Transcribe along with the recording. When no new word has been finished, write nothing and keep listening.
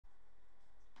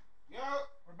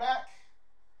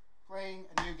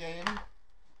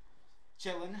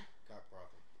chilling. Scott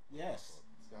Pilgrim. Yes.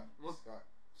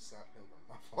 Scott Pilgrim.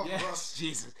 My fault, Yes,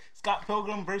 Jesus. Scott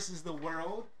Pilgrim versus the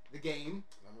World, the game.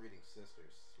 I'm reading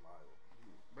Sisters Smile.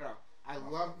 Bro, I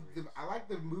like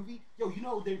the movie. Yo, you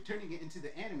know they're turning it into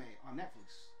the anime on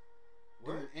Netflix.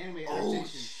 What? Anime Oh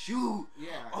adaptation. shoot!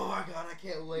 Yeah. Oh my god, I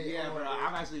can't wait. Yeah, bro.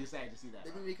 I'm actually excited to see that.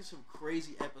 They've been making some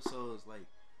crazy episodes, like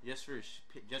just for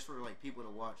like people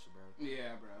to watch, bro.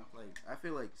 Yeah, bro. Like I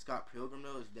feel like Scott Pilgrim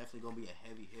though is definitely gonna be a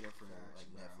heavy hitter for like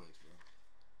bro. Netflix, bro.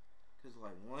 Cause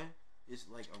like one, it's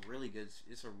like a really good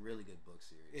book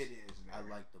series. It is. Man. I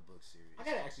like the book series. I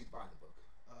gotta actually buy the book.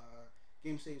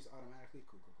 Game saves automatically.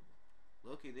 Cool.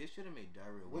 Loki, they should have made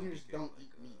Diary of Winners Wimpy don't Kid,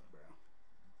 eat meat, bro.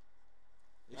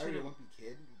 They Diary of Wimpy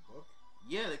Kid book.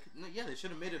 Yeah, they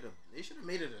should have made it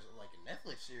like a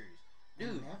Netflix series.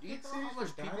 Dude, do you know how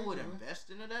much people would invest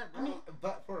into that, bro? I mean,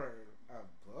 but for a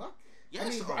book?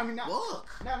 Yes, I mean, not book.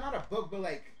 No, not a book, but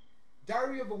like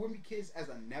Diary of a Wimpy Kid as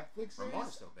a Netflix series.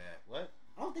 Ramon's so bad. What?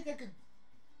 I don't think I could.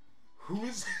 Who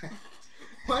is that?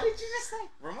 What did you just say?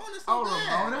 Ramona is so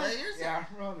bad. Ramona? Like, yeah,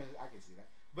 Ramona. I can see that.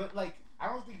 But like, I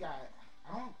don't think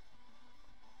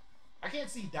I can't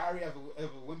see Diary of a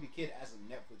Wimpy Kid as a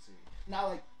Netflix series. Now,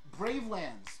 like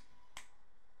Gravelands,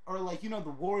 or like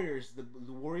the Warriors,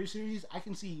 the Warrior series. I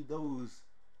can see those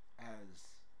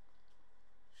as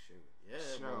shoot, yeah,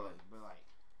 show, but like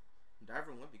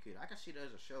Diver and Wimpy Kid, I can see that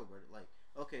as a show, bro. Like,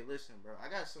 okay, listen, bro, I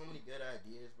got so many good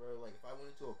ideas, bro. Like, if I went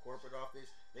into a corporate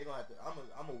office, they gonna have to. I'm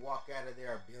gonna walk out of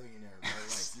there a billionaire, bro.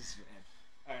 Like this man.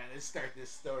 All right, let's start this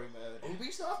story mode.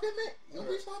 Ubisoft did it.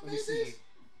 Ubisoft made this.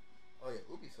 Oh yeah,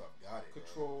 Ubisoft got it.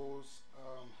 Controls,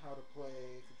 how to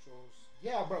play controls.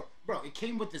 Yeah, bro, it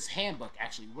came with this handbook.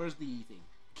 Actually, where's the thing?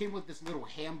 It came with this little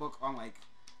handbook on like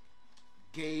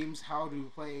games, how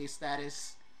to play,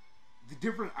 status, the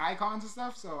different icons and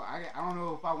stuff. So I don't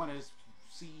know if I want to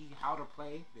see how to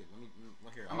play. Dude, let me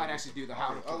hear. I might actually do the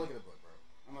how to play. I'll look at the book, bro.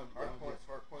 Heart points,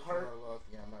 lost.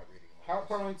 Yeah, I'm not reading. Heart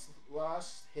points,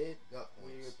 lost, hit, gut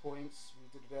points.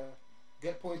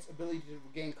 Gut points, ability to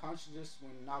regain consciousness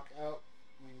when knocked out.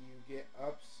 When you get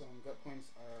up, some gut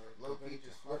points are low key.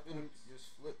 Just flip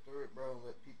through it, bro, and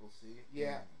let people see.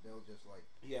 Yeah, they'll just like.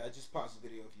 Yeah, just pause the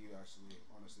video if you actually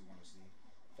honestly want to see.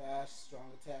 Fast, strong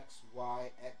attacks,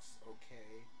 Y, X,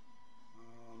 okay.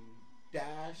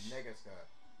 Dash. Mega Scott.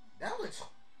 That looks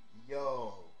hard,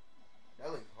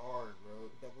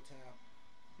 bro. Double tap.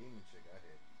 Demon chick got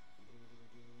hit.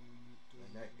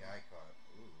 And that guy caught.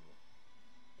 Ooh.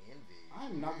 Envy.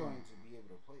 I'm not going to be able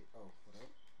to play. Oh, what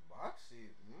up? Boxy.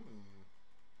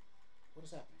 What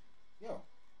is happening? Yo,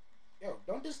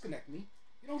 don't disconnect me.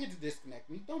 You don't get to disconnect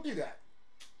me. Don't do that.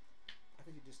 I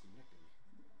think you disconnected me.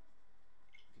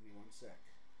 Give me 1 sec.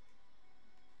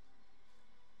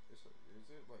 Is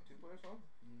it like 2-player song?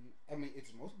 I mean,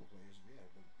 it's multiple players, yeah,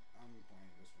 but I'm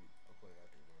playing this one. I'll play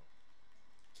after as well.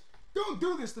 Don't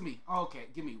do this to me. Okay,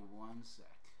 give me 1 sec.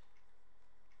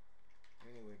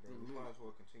 Anyway, bro, we might as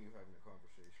well continue having the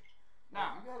conversation.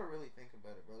 Nah, you gotta really think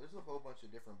about it, bro. There's a whole bunch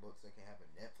of different books that can have a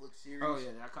Netflix series. Oh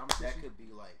yeah, that conversation. That could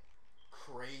be like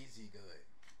crazy good.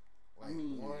 Like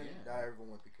yeah. Diary of a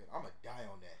Wimpy Kid. I'ma die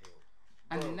on that hill.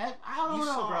 Bro, I don't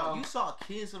know, bro. You saw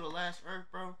Kids of the Last Earth,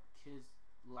 bro? Kids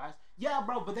Last. Yeah,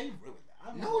 bro, but they ruined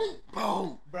that.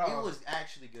 Bro. It was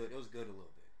actually good. It was good a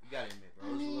little bit. You gotta admit, bro.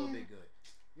 It was a little bit good.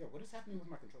 Yeah, what is happening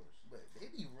with my controllers? But they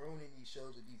be ruining these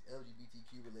shows with these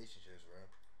LGBTQ relationships, bro.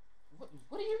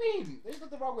 What do you mean? There's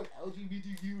nothing wrong with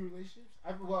LGBTQ relationships.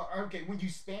 Okay, when you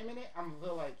spamming it, I'm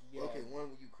feel like, yeah. Okay,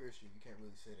 when you Christian, you can't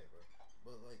really say that, bro.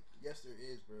 But like, yes, there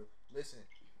is, bro. Listen,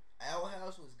 Owl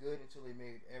House was good until they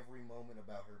made every moment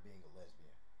about her being a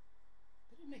lesbian.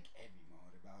 They didn't make every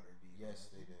moment about her being. Yes,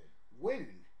 they did.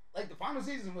 When? Like the final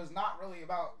season was not really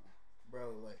about.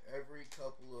 Bro, like every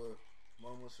couple of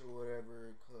moments or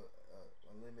whatever,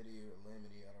 Limity,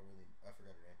 I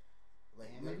forgot her name.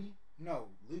 Like Amity?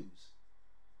 No, Luz.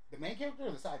 The main character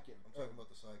or the side character? I'm talking about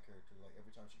the side character. Like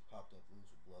every time she popped up, Luz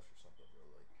would blush or something, bro.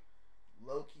 Like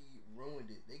low-key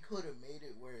ruined it. They could have made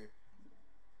it where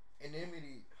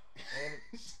Amity, and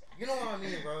you know what I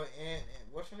mean, bro. And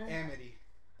what's her name? Amity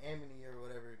or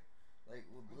whatever. Like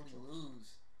would really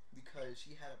lose because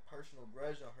she had a personal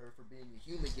grudge on her for being a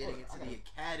human getting into the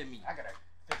academy. I gotta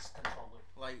fix controller.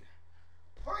 Like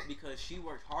because she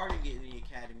worked hard to get in the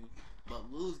academy,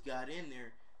 but Luz got in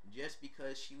there just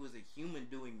because she was a human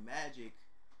doing magic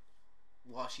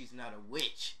while she's not a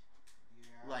witch.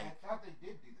 Yeah, like I thought they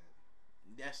did do that.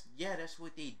 That's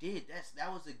what they did.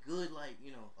 That was a good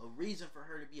a reason for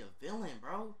her to be a villain,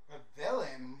 bro. A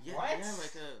villain? Yeah, what? Yeah,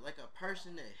 like a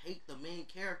person that hate the main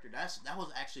character. That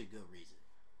was actually a good reason.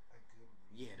 A good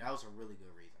reason. Yeah, that was a really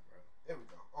good reason, bro. There we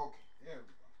go. Okay, there we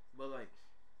go. But like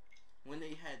when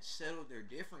they had settled their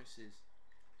differences,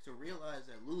 to realize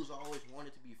that Luz always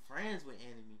wanted to be friends with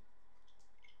Enemy.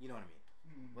 You know what I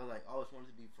mean? But like always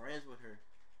wanted to be friends with her,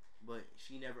 but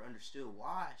she never understood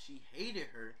why she hated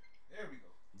her. There we go.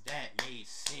 That made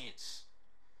sense.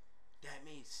 That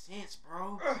made sense,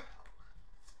 bro.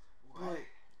 But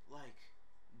like,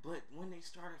 but when they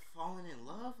started falling in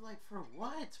love, like for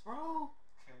what, bro?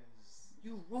 Cause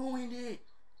you ruined it.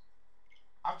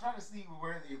 I'm trying to see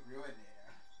where they ruined it.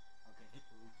 Okay.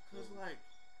 Cause like,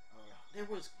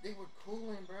 they were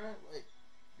cooling, bro. Like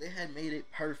they had made it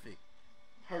perfect,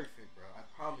 bro. I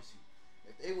promise you.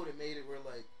 If they would have made it where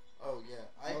like, oh yeah,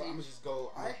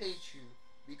 I hate you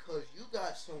because you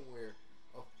got somewhere,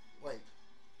 like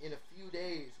in a few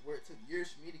days where it took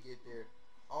years for me to get there,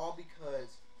 all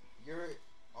because you're a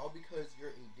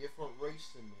different race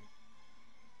than me,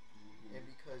 and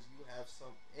because you have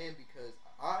some, and because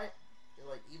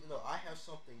even though I have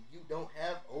something you don't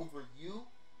have over you,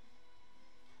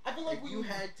 I feel like you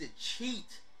had to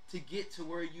cheat to get to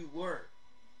where you were.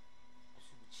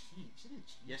 She didn't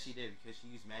cheat. Yes, she did because she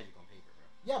used magic on paper, bro.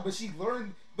 Yeah, but she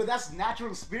learned. But that's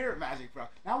natural spirit magic, bro.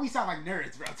 Now we sound like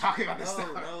nerds, bro, talking about this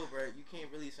stuff. No, bro. You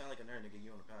can't really sound like a nerd, nigga.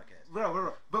 You on the podcast,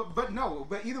 bro. But no.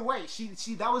 But either way,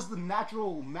 she that was the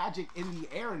natural magic in the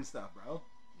air and stuff, bro.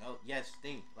 No, yes,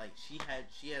 think like she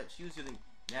was using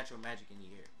natural magic in the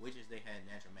air, witches they had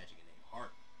natural magic in their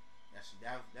heart.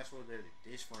 That's where they're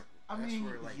different.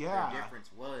 Their difference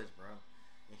was, bro.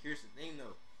 And here's the thing,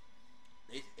 though.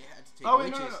 It had to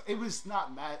take witches. No. It was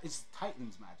not it's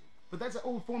Titan's magic. But that's an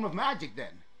old form of magic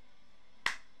then.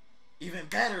 Even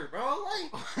better, bro.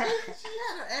 Like, she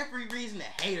had every reason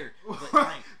to hate her. But,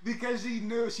 like, because she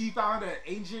knew she found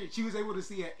she was able to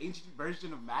see an ancient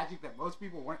version of magic that most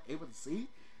people weren't able to see.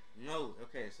 No,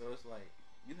 okay, so it's like,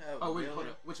 you have... Oh, wait, hold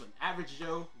up. Which one? Average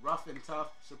Joe, rough and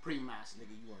tough, supreme master.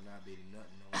 Nigga, you are not beating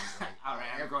nothing on like, alright,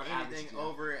 I'm going anything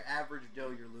over average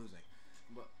Joe, you're losing.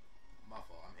 But, my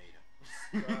fault, I'm hating.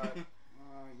 God.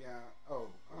 Yeah. Oh.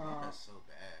 That's so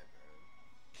bad, bro.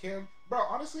 Kim. Bro,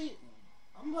 honestly,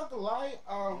 I'm not gonna lie.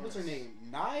 What's her name?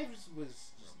 Knives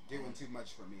was just doing too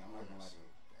much for me. I'm not gonna lie to you.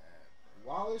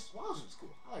 Wallace was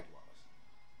cool. I liked Wallace.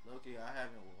 Loki, I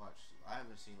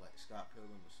haven't seen like Scott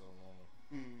Pilgrim in so long.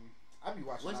 I'd be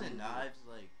watching. Wasn't Knives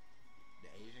like the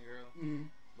Asian girl?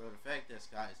 Bro, the fact that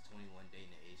Scott is 21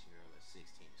 dating an Asian girl at 16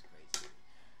 is crazy.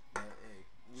 But hey,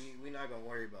 we not gonna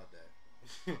worry about that.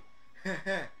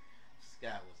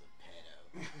 Scott was a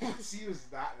pedo. She was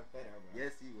not a pedo, bro.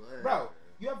 Yes, he was. Bro,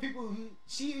 you have people who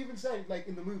she even said like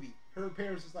in the movie, her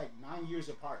parents is like 9 years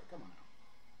apart. Come on now.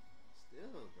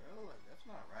 Still, bro, like that's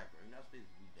not right, bro. You're not supposed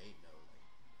to be dating though.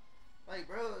 Like,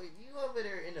 bro, you over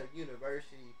there in a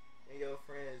university and your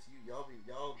friends, y'all be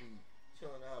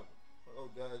chilling out. Oh,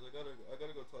 guys, I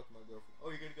gotta go talk to my girlfriend. Oh,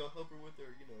 you're gonna go help her with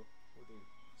her,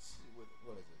 with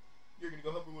what is it? You're gonna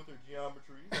go help her with her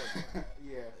geometry. Like,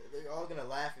 yeah, they're all gonna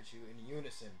laugh at you in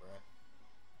unison, bro.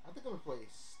 I think I'm gonna play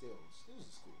Stills. Stills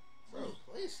is cool. Bro,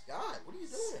 play Scott. What are you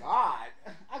doing? Scott.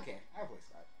 Okay, I'll play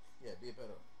Scott. Yeah, be a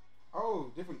pedo. Oh,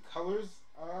 different colors.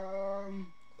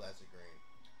 Classic green.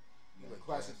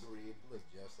 Classic green. You look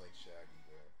just like Shaggy,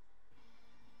 bro.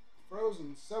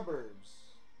 Frozen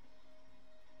suburbs.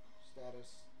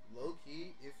 Status. Low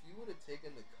key, if you would have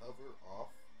taken the cover off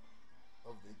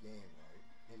of the game, right,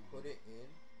 and put it in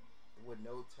with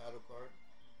no title card,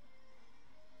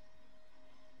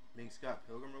 being Scott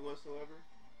Pilgrim or whatsoever,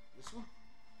 this one?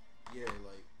 Yeah,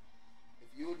 like if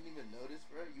you wouldn't even notice,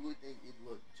 bro, you would think it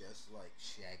looked just like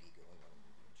Shaggy going on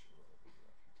the adventure.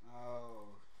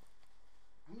 Oh,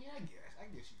 I mean, I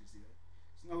guess you can see that.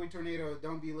 Snowy tornado.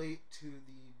 Don't be late to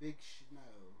the big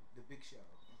snow. The big show.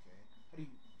 Okay. How do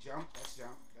you jump? That's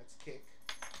jump. That's kick.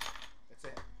 That's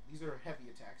it. These are heavy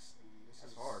attacks.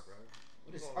 That's hard, bro.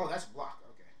 What is? Oh, that's block.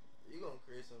 Okay. You're gonna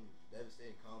create some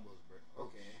devastating combos, bro.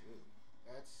 Okay. Shoot.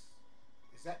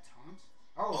 Is that taunt?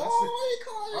 Oh, that's what do you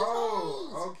call it?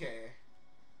 Oh, okay.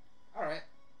 All right.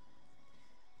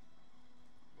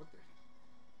 What the?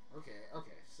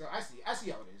 Okay. So I see how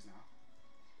it is now.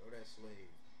 Throw that slave.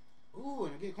 Ooh,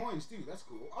 and I get coins too. That's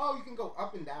cool. Oh, you can go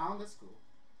up and down. That's cool.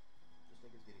 This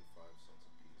nigga's getting 5 cents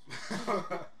a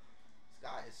piece. This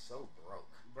guy is so broke.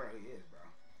 Bro, he is, bro.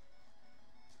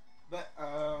 But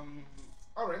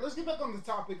all right. Let's get back on the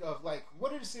topic of like,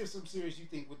 what are some series you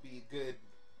think would be good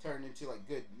turned into like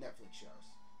good Netflix shows?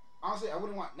 Honestly, I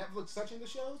wouldn't want Netflix touching the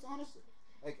shows. Honestly,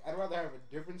 like I'd rather have a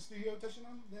different studio touching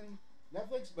them than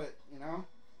Netflix. But no,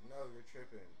 you're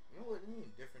tripping. You know what? I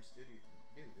mean, different studios.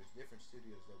 Dude, there's different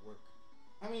studios that work.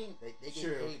 I mean, they get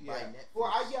paid by Netflix.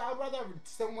 Well, I'd rather have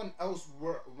someone else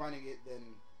running it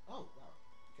than. Oh wow.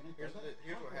 Can I Here's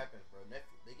what happens, bro.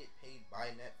 Netflix, they get paid by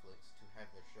Netflix to have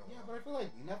their show. Yeah, on. but I feel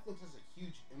like Netflix has a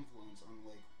huge influence on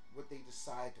like what they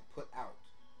decide to put out.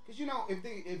 Because you know, if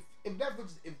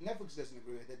Netflix doesn't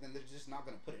agree with it, then they're just not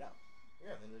gonna put it out.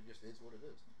 Yeah, then it just is what it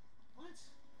is. What?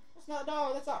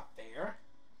 That's not fair.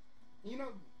 You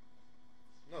know.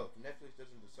 No, if Netflix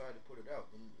doesn't decide to put it out,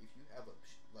 then if you have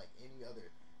like any other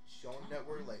showing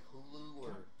network like Hulu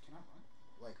or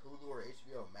like Hulu or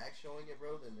HBO Max showing it,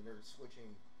 bro, then they're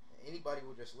switching. Anybody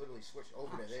will just literally switch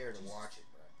over to there to watch it,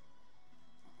 bro.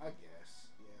 I guess,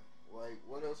 yeah. Like,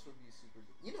 what else would be super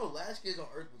good? You know, Last Kids on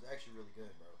Earth was actually really good,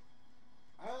 bro.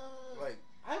 Like,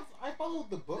 I followed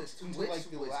the books until like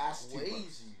the last two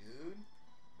books. Dude.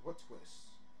 What twist?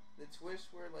 The twist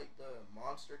where like the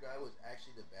monster guy was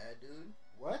actually the bad dude.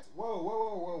 What?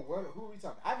 Whoa! What? Who are we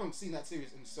talking? I haven't seen that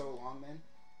series in so long, man.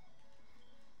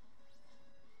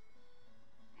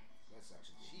 That's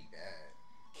actually she bad.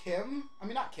 Kim? I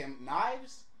mean, not Kim.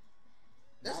 Knives?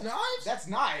 That's Knives? That's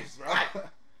Knives, bro.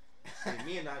 Hey,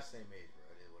 me and Knives same age, bro.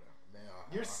 Whatever. Man,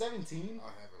 you're 17? I'll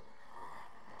have it.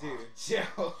 Dude,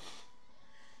 chill.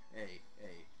 Hey.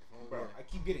 Bro, I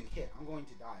keep getting hit. I'm going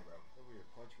to die, bro. Over here,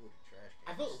 punch you with a trash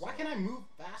can. Why can't I move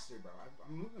faster, bro?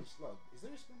 I'm moving slow. Is there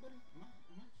a spin button? Am I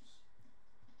just...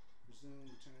 Resume,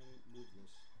 return, move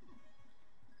this.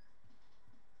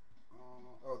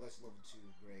 Oh, that's level 2.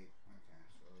 Great. Okay,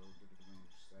 so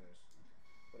status. Okay,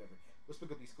 whatever. Let's pick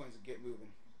up these coins and get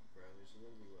moving. Bro, there's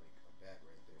literally like a bat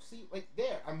right there. See, like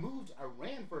there. I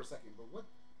ran for a second, but what?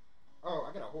 Oh,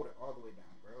 I gotta hold it all the way down.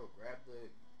 Bro, grab the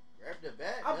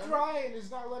bat. I'm trying.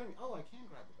 It's not letting me. Oh, I can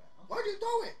grab the bat. Okay. Why'd you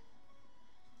throw it?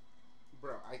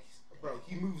 Bro,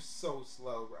 he moves so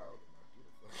slow, bro.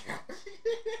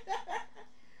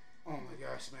 Oh my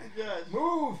gosh, man. Yes.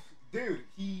 Move! Dude,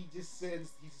 he just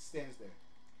stands there.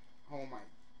 Oh my.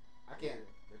 I can't.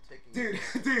 They're taking Dude.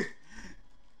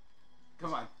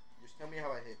 Come on. Just tell me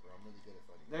how I hit, bro. I'm really good at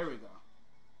fighting. There we go.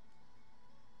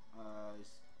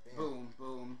 Boom.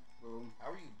 How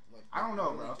are you, like, I don't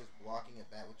know, bro. Just blocking a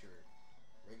bat with your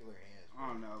regular hands, bro? I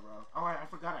don't know, bro. Oh, I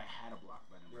forgot I had a block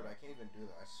button, bro. Dude, I can't even do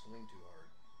that. I swing too hard.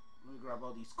 Let me grab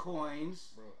all these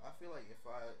coins. Bro, I feel like if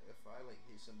I like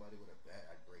hit somebody with a bat,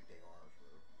 I'd break their arms, bro.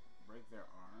 Break their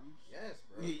arms? Yes,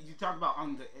 bro. You talk about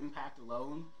on the impact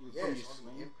alone? Yes,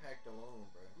 on the impact alone,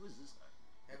 bro. Who is this guy?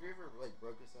 Have you ever, like,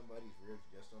 broken somebody's ribs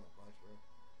just on a punch, bro?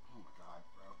 Oh my god,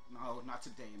 bro. No, not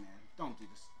today, man. Don't do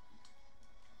this.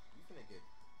 They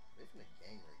finna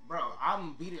gang rape. Bro,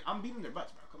 I'm beating their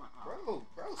butts, bro. Come on. Bro.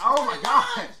 Oh my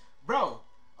god. Bro.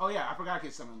 Oh yeah, I forgot to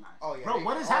get some of the knives. Oh yeah. Bro,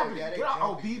 what is happening? Yeah, get out.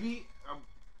 Oh, BB.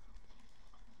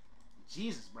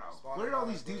 Jesus, bro. Where did all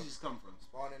these dudes just come from?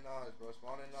 Spawning knives, bro.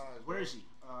 Where is she?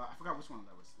 I forgot which one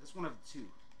that was. That's one of the two.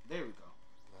 There we go.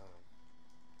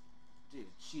 Dude,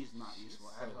 she's not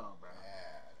useful at all, bro.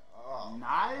 Bad. Oh,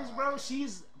 Knives, God.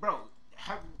 bro.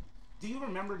 Do you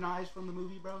remember Knives from the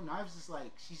movie, bro? Knives is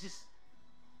like, she's just...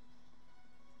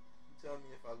 You tell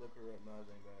me if I look her up, Knives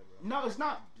ain't bad, bro. No, it's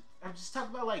not. I'm just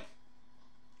talking about, like...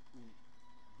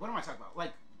 What am I talking about?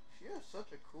 Like... She has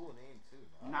such a cool name, too.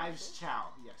 Knives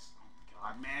Chow. Yes. Oh, my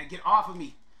God, man. Get off of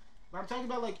me. But I'm talking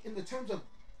about, like, in the terms of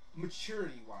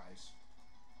maturity-wise.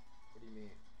 What do you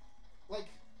mean? Like,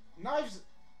 Knives...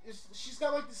 She's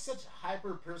got, like, this such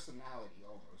hyper personality,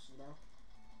 almost, you know?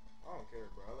 I don't care,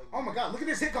 bro. Oh my god, look at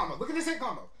this hit combo.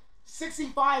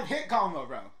 65 hit combo,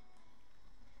 bro.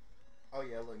 Oh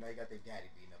yeah, look, now you got their daddy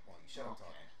beating up on you. Shut up,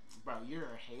 talking. Bro,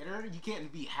 you're a hater? You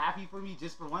can't be happy for me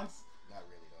just for once? Not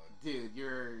really, dog. Dude,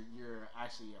 you're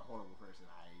actually a horrible person.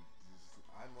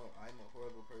 I'm a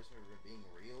horrible person for being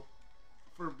real.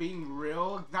 For being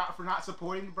real? For not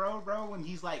supporting bro, when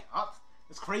he's like up.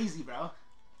 That's crazy, bro.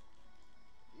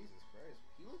 Jesus Christ.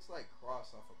 He looks like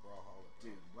Cross off of Brawlhalla.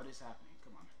 Dude, what is happening?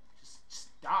 Come on. Just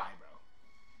die, bro.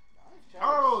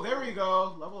 Oh, there we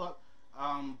go. Level up.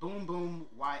 Boom, boom,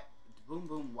 Y. Boom,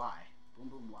 boom, Y. Boom,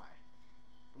 boom, Y.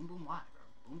 Boom, boom, Y, bro.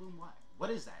 Boom, boom, Y. What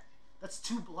is that? That's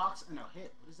 2 blocks and a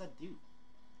hit. What does that do?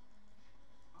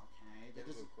 Okay. That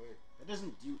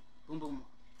doesn't do... Boom, boom.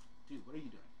 Dude, what are you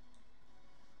doing?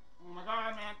 Oh my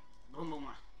god, man. Boom, boom,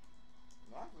 Y.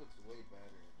 Knife looks way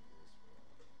better than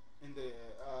this, bro. In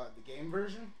the game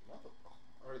version? No.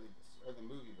 Or the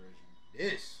movie version?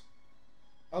 This.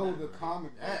 Oh, the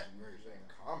comic version. That version.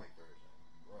 Comic version.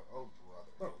 Bro, oh,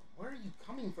 brother. Bro, where are you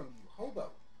coming from, you hobo?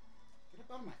 Get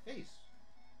up out of my face.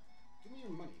 Give me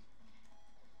your money.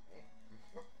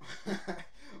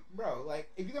 Bro, like,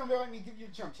 if you're gonna let me give you a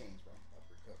chump change, bro.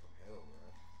 Uppercut from hell,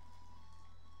 bro.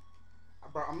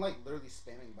 Bro, I'm like literally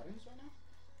spamming buttons right now.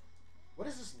 What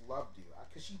does this love do?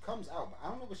 Because she comes out, but I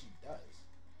don't know what she does.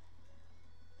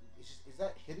 is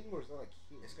that hitting or is that like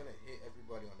healing? It's gonna hit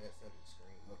everybody on that side of the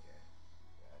screen. Okay.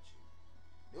 Got you.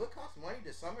 Do it cost money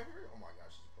to summon her? Oh my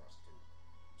gosh, she's a prostitute.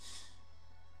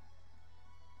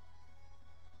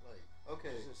 Like,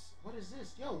 okay. What is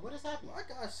this? Yo, what is happening? Like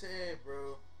I said,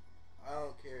 bro, I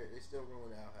don't care. They still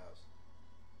ruined Outhouse.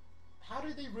 How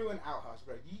did they ruin Outhouse,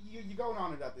 bro? You going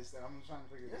on about this? Then I'm trying to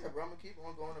figure this out. Yeah, bro, I'm gonna keep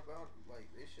on going about it. Like,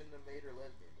 they shouldn't have made her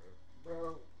lesbian, bro.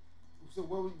 Bro, so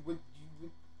what would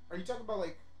you? Are you talking about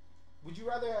like? Would you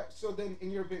rather? So then, in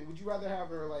your opinion, would you rather have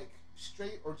her like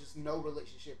straight or just no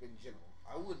relationship in general?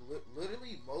 I would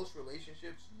literally most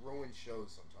relationships ruin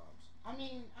shows sometimes. I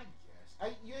mean, I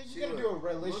guess you gotta look, do a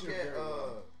relationship.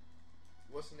 Look at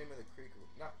what's the name of the creek?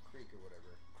 Not creek or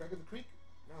whatever. Craig of the Creek?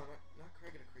 No, not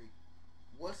Craig of the Creek.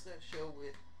 What's that show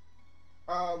with?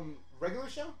 Regular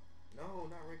show? No,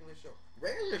 not regular show.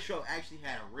 Regular show actually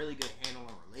had a really good handle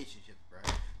on relationships, bro.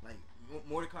 Like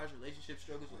Mordecai's relationship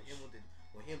struggles with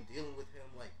him dealing with him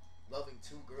like loving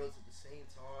two girls at the same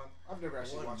time. I've never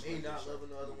actually watched. One may not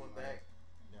loving the other one back.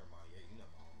 Never mind. Yeah, you know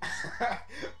my homie.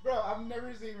 Bro, I've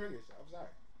never seen regular show. I'm sorry.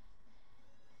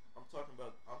 I'm talking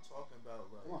about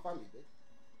like. Come on, find me, bitch.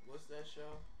 What's that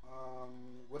show?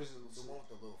 What is it? The one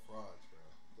with the little frogs, bro.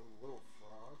 The little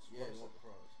frogs? Yeah, the one with the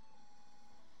frogs.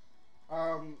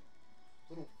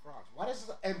 Little frogs. What is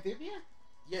it? Amphibia?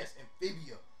 Yes,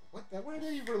 Amphibia. What? There weren't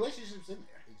any relationships in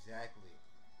there. Exactly.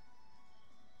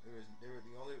 There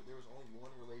was only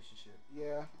one relationship.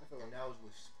 Yeah, I feel and that was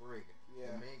with Sprig.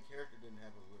 Yeah. The main character didn't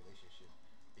have a relationship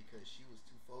because she was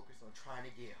too focused on trying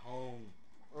to get home.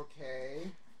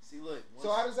 Okay. See, look.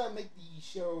 So how does that make the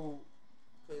show?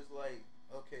 Cause like,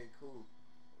 okay, cool.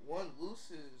 One,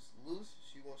 Luce,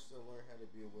 she wants to learn how to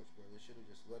be a witch, bro. They should have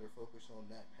just let her focus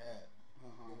on that path.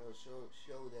 You know,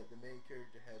 show that the main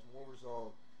character has more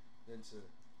resolve than to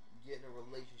get in a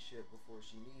relationship before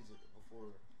she needs it,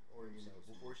 before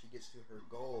she gets to her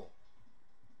goal.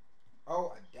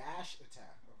 Oh, a dash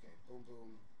attack. Okay, boom,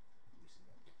 boom. Let me see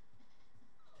that.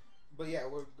 But yeah,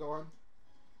 we're going.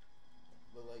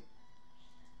 But like,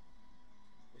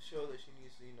 it shows that she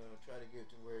needs to, try to get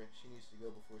to where she needs to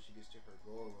go before she gets to her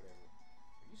goal or whatever.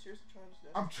 Are you seriously trying to?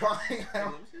 I'm trying.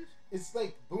 It's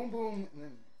like boom, boom, and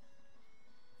then.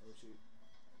 Oh shoot.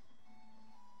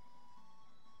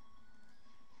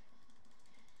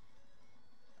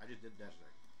 I just did dash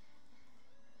attack.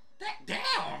 That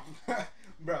down,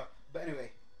 bro. But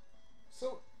anyway,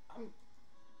 so I'm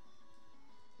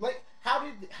like, how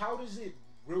does it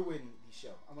ruin the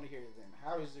show? I want to hear it then.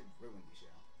 How does it ruin the show?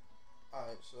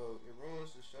 Alright, so it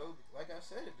ruins the show. Like I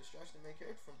said, it distracts the main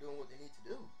character from doing what they need to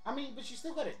do. I mean, but she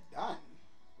still got it done.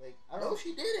 Like, no,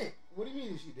 she didn't. What do you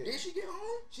mean she didn't? Did she get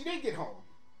home? She did get home.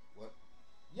 What?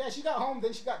 Yeah, she got home.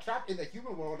 Then she got trapped in the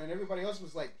human world, and everybody else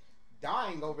was like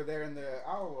dying over there in the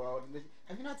our world. And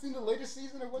have you not seen the latest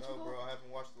season of what you know? No, bro, I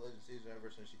haven't watched the latest season ever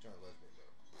since she turned lesbian, bro.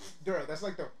 Dude, that's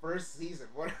like the first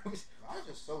season. What? I was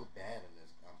just so bad in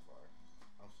this. I'm sorry,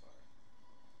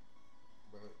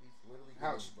 bro. He's literally.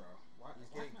 Ouch, bro.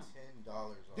 He's getting $10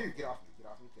 off. Dude, get off me! Get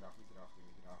off me! Get off me! Get off me!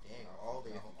 Get off me! Dang,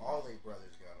 all they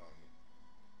brothers got on me.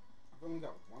 I've only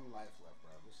got one life left,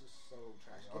 bro. This is so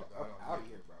trash. Get out of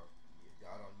here, bro.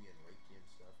 Got on me and raped you and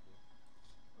stuff, dude.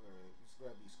 Alright, let's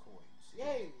grab these coins.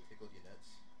 Yay! Tickled your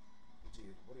nuts.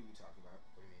 Dude, what are you talking about?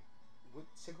 What do you mean? What,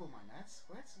 tickle my nuts?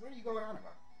 What are you going on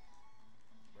about?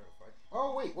 Bro, fight.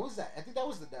 Oh wait, what was that? I think that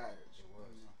was the dagger. It was.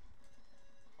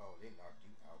 Oh, they knocked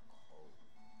you out cold.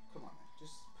 Come on, man.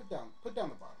 Just put down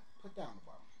the bottle. Put down the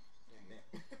bottle. Dang it.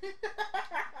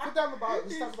 Put down the bottle.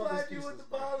 Let's talk about this you with the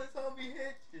bottle. His homie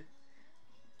hit you.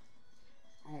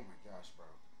 Oh my gosh, bro.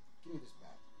 Give me this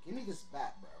bat. Give me this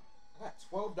bat, bro. I got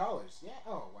 $12. Yeah.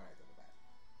 Oh, why did I throw the bat?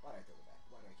 Why did I throw the bat?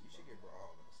 Why did I keep? You should get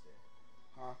Brawl instead.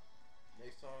 Huh?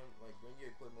 Next time, like, bring your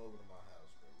equipment over to my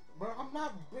house, bro. Bro, I'm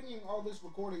not bringing all this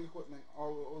recording equipment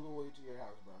all the way to your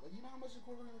house, bro. Like, you know how much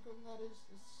recording equipment that is?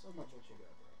 It's so much what you got,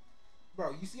 bro.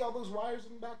 Bro, you see all those wires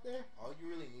in the back there? All you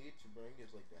really need to bring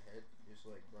is like the head. Just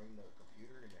like bring the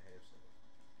computer and the headset.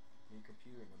 And your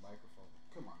computer and the microphone.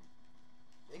 Come on.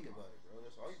 Think about it, bro.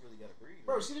 That's all you really gotta bring.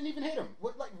 Bro, she didn't even hit him.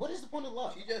 What is the point of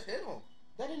love? She just hit him.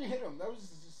 That didn't hit him. That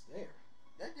was just there.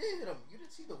 That did hit him. You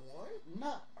didn't see the one?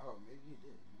 Nah. Oh, maybe you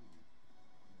did.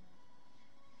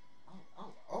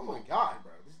 Oh my God,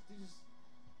 bro. This.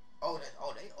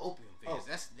 They open fans.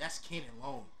 That's Ken and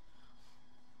Lone.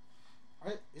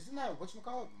 Isn't that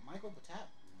whatchamacallit? Michael Patat?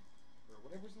 Or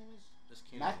whatever his name is? That's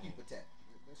Ken Matthew Lone. Patat.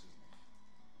 That's his name.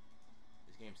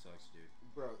 This game sucks, dude.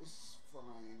 Bro, it's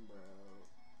fine, bro.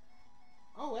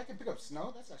 Oh, I can pick up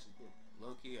snow? That's actually cool.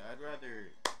 Low-key, I'd rather...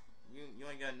 You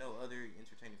ain't got no other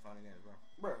entertaining finding that, bro.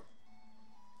 Bro.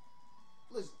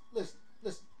 Listen.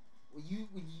 When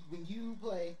you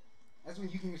play, that's when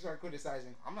you can start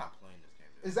criticizing. I'm not playing this game,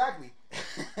 dude. Exactly.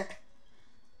 This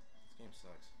game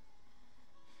sucks.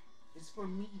 It's for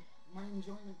me, my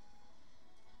enjoyment.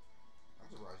 I'm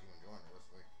surprised you enjoying it.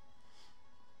 It's like,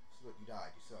 look, you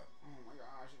died. You suck. Oh my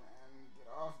gosh, man, get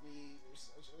off me! You're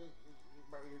such a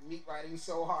bro. You're meat riding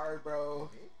so hard, bro.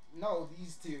 Me? No,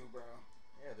 these two, bro.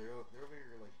 Yeah, they're over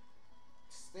here like.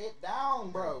 Sit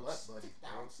down, bro. Buddy, Sit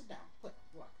down. Sit down. Put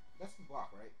block. That's the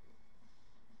block, right?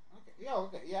 Okay. Yeah.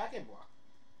 Okay. Yeah, I can block.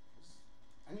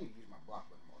 I need to use my block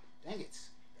button more. Dang it.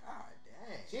 God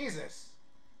dang. Jesus.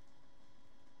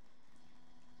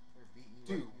 They're beating you.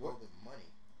 Dude, like you what? owe them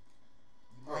money.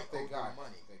 You Oh, might owe thank God. them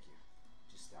money. Thank you.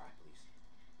 Just die, please.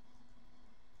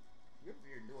 You're over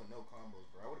here doing no combos,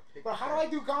 bro. I would have picked. Bro, how do I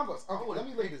do combos? I Okay, would let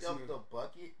me have look at picked this. up the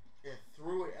bucket and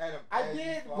threw it at him. I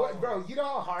did, bro. You know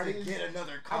how hard to it is. get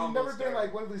another combo. I've never been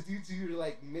like one of those dudes who are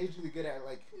like majorly good at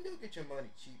like. You don't get your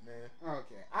money cheap, man.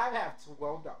 Okay, I have $12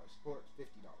 or $50,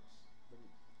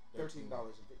 $13.50.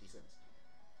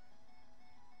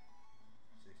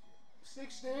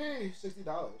 $60.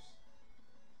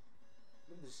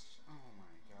 Look at this. Oh my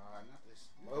God, not this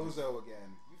bozo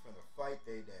again. You finna fight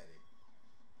they daddy.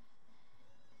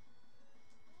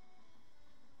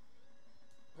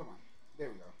 Come on, there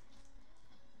we go.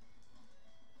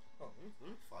 Oh, let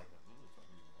me fight him.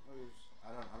 I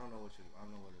don't know what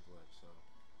is what. So,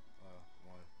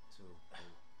 1, 2, 3.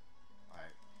 All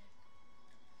right.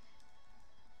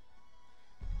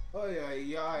 Oh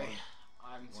yeah.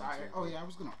 I'm 1, tired. 2, 3. Oh yeah, I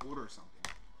was gonna order something.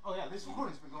 Oh yeah, this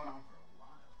recording's been going on for a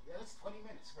while. Yeah, that's 20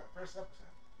 minutes for our first episode.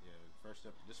 Yeah,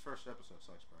 this first episode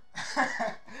sucks, bro.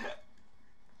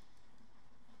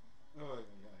 Oh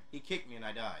yeah. He kicked me and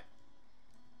I died.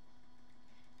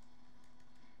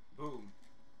 Boom.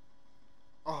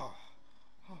 Oh.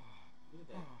 Look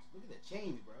at that. Look at that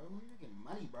change, bro. You're making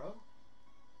money, bro.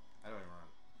 How do I run?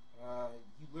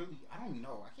 You literally, I don't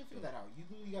know. I can't figure that out. You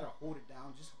literally gotta hold it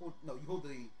down. You hold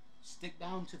the stick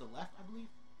down to the left, I believe.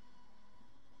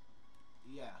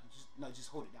 Yeah, just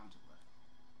hold it down to the left.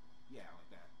 Yeah, like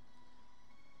that.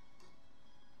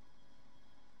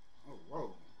 Oh,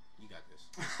 whoa. You got this.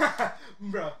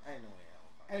 Bro. I ain't no way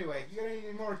out. Anyway, you got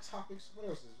any more topics? What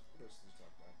else is to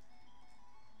talk about?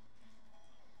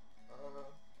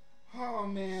 Oh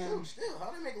man. Shoot, still,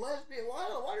 how do they make lesbian?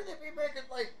 Why do they be making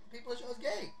like people show us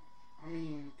gay? I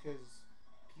mean, because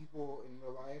people in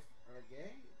real life are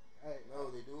gay. No,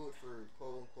 they do it for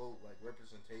quote unquote like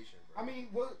representation, bro. I mean,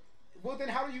 well then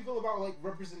how do you feel about like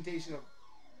representation of?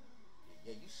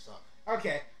 Yeah, you suck.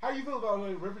 Okay, how do you feel about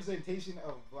like, representation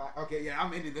of black? Okay, yeah,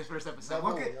 I'm ending this first episode.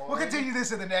 Level We'll one. continue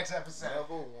this in the next episode.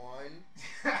 Level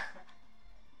 1.